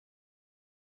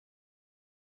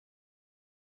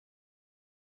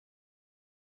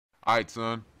Alright,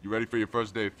 son. You ready for your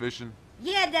first day of fishing?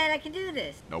 Yeah, Dad, I can do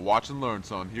this. Now watch and learn,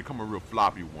 son. Here come a real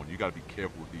floppy one. You gotta be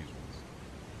careful with these ones.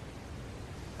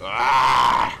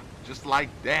 Ah! Just like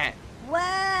that.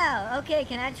 Wow. Okay,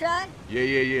 can I try?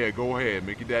 Yeah. Go ahead.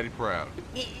 Make your daddy proud.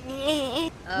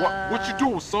 What you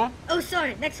doing, son? Oh,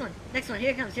 sorry. Next one.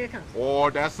 Here it comes. Oh,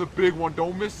 that's a big one.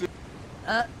 Don't miss it.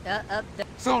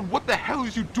 Son, what the hell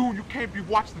is you doing? You can't be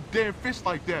watching the damn fish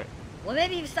like that. Well,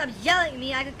 maybe if you stop yelling at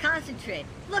me, I could concentrate.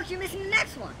 Look, you're missing the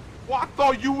next one. Well, I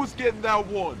thought you was getting that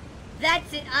one.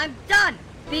 That's it. I'm done.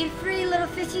 Be free, little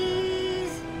fishies.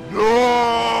 No!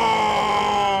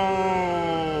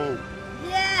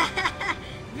 Yeah.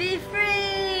 Be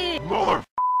free. Mother.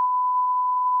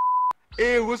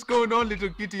 Hey, what's going on, little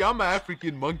kitty? I'm an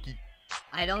African monkey.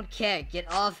 I don't care. Get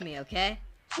off me, okay?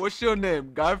 What's your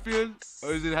name, Garfield?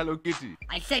 Or is it Hello Kitty?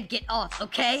 I said get off,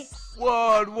 okay?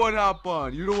 What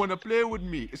happened? You don't want to play with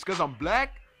me? It's because I'm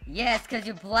black? Yes, because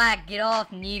you're black. Get off,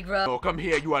 Negro. Oh, come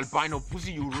here, you albino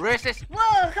pussy, you racist.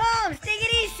 Whoa, Holmes, take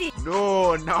it easy.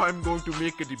 No, now I'm going to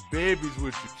make the babies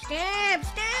with you. Stop.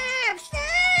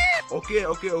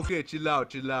 Okay, chill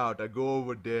out. I go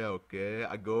over there, okay?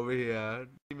 I go over here.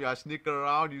 Give me a sneak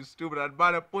around, you stupid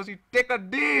albino pussy. Take a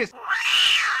this.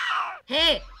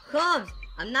 Hey, Holmes.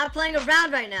 I'm not playing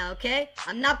around right now, okay?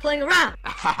 I'm not playing around.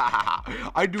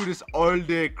 I do this all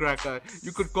day, cracker.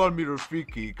 You could call me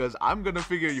Rafiki, because I'm gonna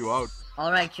figure you out.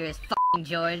 Alright, Curious f***ing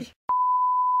George.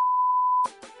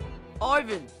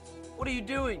 Ivan, what are you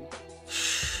doing?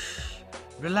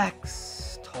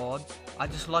 Relax, Todd. I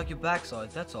just like your backside,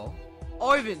 that's all.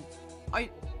 Ivan, I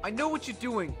know what you're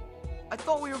doing. I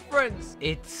thought we were friends.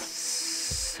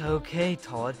 It's okay,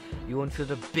 Todd. You won't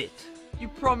feel a bit. You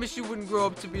promised you wouldn't grow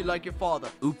up to be like your father.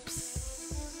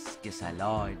 Oops. Guess I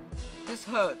lied. This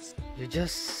hurts. You're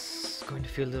just going to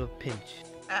feel a little pinch.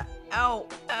 Ow.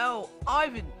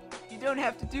 Ivan, you don't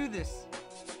have to do this.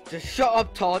 Just shut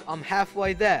up, Todd. I'm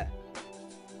halfway there.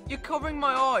 You're covering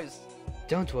my eyes.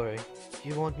 Don't worry.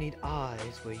 You won't need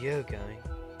eyes where you're going.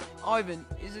 Ivan,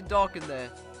 is it dark in there?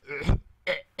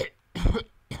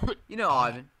 You know,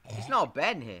 Ivan, it's not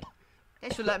bad in here.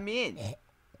 Thanks for letting me in.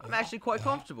 I'm actually quite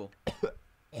comfortable.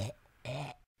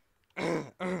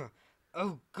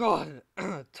 Oh God,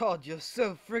 Todd, you're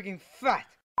so freaking fat.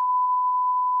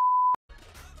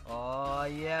 Oh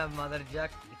yeah, Mother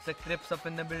Jack, it's a Crips up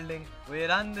in the building. We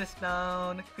run this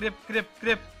town. Crip. What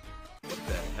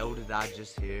the hell did I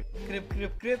just hear? Crip.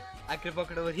 I crip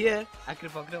pocket over here. I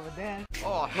crip pocket over there.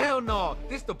 Oh, hell no.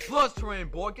 This the bus train,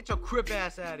 boy. Get your crip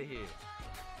ass out of here.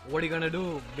 What are you gonna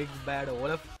do, big bad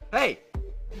Olaf? Hey,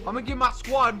 I'm gonna get my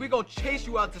squad and we gonna chase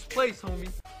you out this place,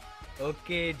 homie.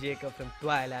 Okay, Jacob from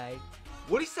Twilight.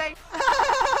 What'd he say?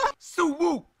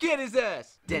 Suwoo, get his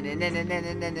ass! Oh,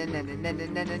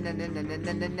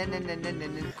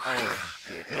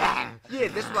 shit. Yeah,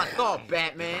 that's what I thought,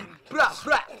 Batman. Blah.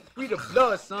 We the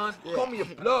blood, son. Call me a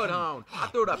bloodhound. I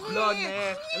throw that blood in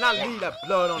there and I leave that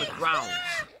blood on the ground.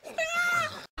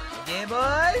 Yeah,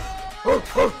 boys. Oh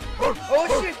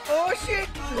shit.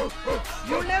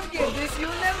 You'll never get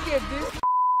this.